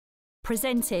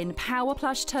Presenting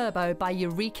PowerPlush Turbo by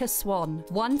Eureka Swan.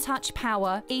 One-touch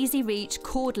power, easy reach,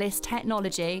 cordless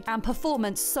technology, and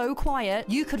performance so quiet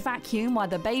you could vacuum while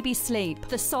the babies sleep.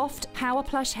 The soft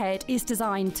PowerPlush head is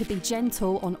designed to be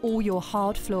gentle on all your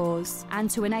hard floors and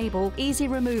to enable easy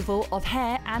removal of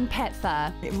hair and pet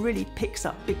fur. It really picks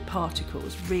up big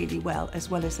particles really well as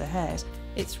the hairs.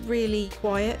 It's really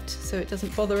quiet, so it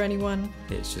doesn't bother anyone.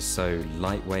 It's just so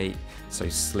lightweight, so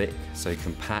slick, so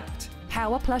compact.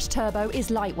 PowerPlush Turbo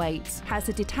is lightweight, has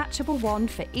a detachable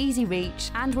wand for easy reach,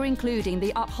 and we're including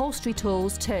the upholstery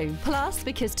tools too. Plus,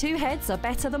 because two heads are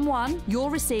better than one, you'll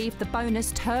receive the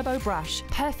bonus Turbo Brush,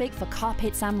 perfect for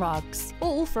carpets and rugs.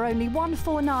 All for only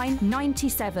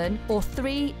 $149.97 or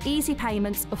 3 easy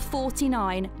payments of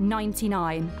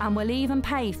 $49.99. And we'll even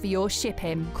pay for your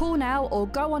shipping. Call now or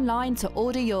go online to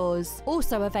order yours.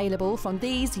 Also available from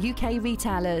these UK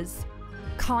retailers.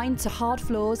 Kind to hard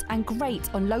floors and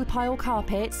great on low-pile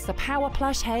carpets, the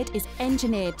PowerPlush head is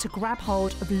engineered to grab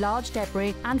hold of large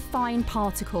debris and fine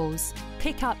particles.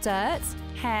 Pick up dirt,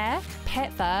 hair,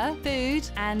 pet fur, food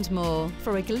and more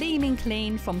for a gleaming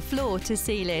clean from floor to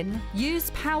ceiling.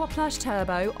 Use PowerPlush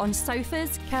Turbo on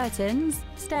sofas, curtains,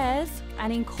 stairs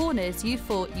and in corners you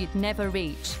thought you'd never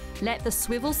reach. Let the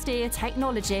swivel steer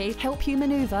technology help you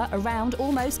maneuver around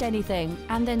almost anything,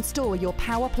 and then store your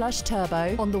PowerPlush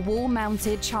Turbo on the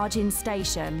wall-mounted charging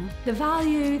station. The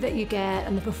value that you get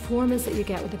and the performance that you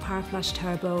get with the PowerPlush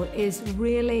Turbo is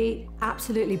really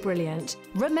absolutely brilliant.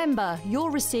 Remember, you'll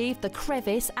receive the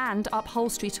crevice and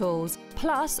upholstery tools,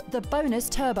 plus the bonus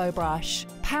Turbo Brush.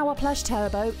 PowerPlush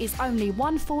Turbo is only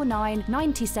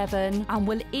 $149.97 and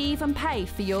will even pay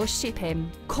for your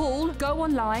shipping. Call, go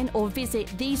online or visit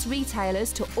these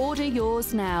retailers to order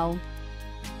yours now.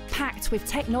 Packed with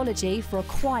technology for a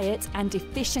quiet and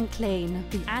efficient clean,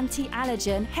 the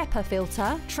anti-allergen HEPA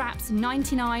filter traps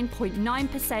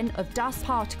 99.9% of dust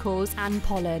particles and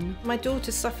pollen. My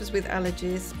daughter suffers with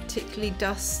allergies, particularly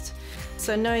dust,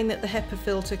 so knowing that the HEPA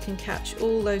filter can catch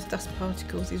all those dust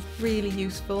particles is really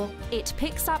useful. It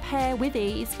picks up hair with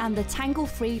ease and the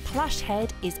tangle-free plush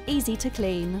head is easy to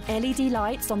clean. LED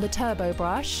lights on the Turbo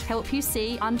Brush help you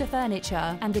see under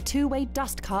furniture, and the two-way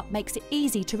dust cup makes it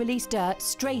easy to release dirt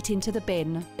straight into the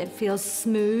bin. It feels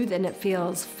smooth and it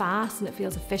feels fast and it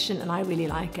feels efficient, and I really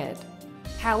like it.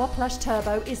 PowerPlush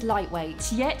Turbo is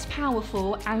lightweight, yet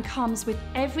powerful, and comes with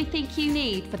everything you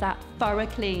need for that thorough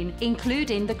clean,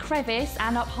 including the crevice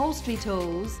and upholstery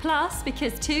tools. Plus,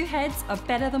 because two heads are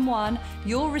better than one,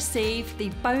 you'll receive the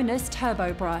bonus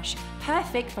Turbo Brush,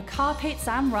 perfect for carpets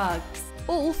and rugs.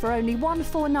 All for only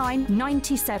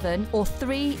 $149.97 or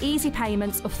 3 easy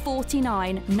payments of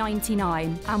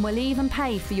 $49.99, and we'll even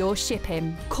pay for your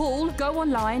shipping. Call, go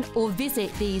online or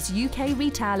visit these UK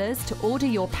retailers to order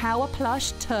your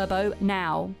PowerPlush Turbo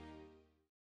now.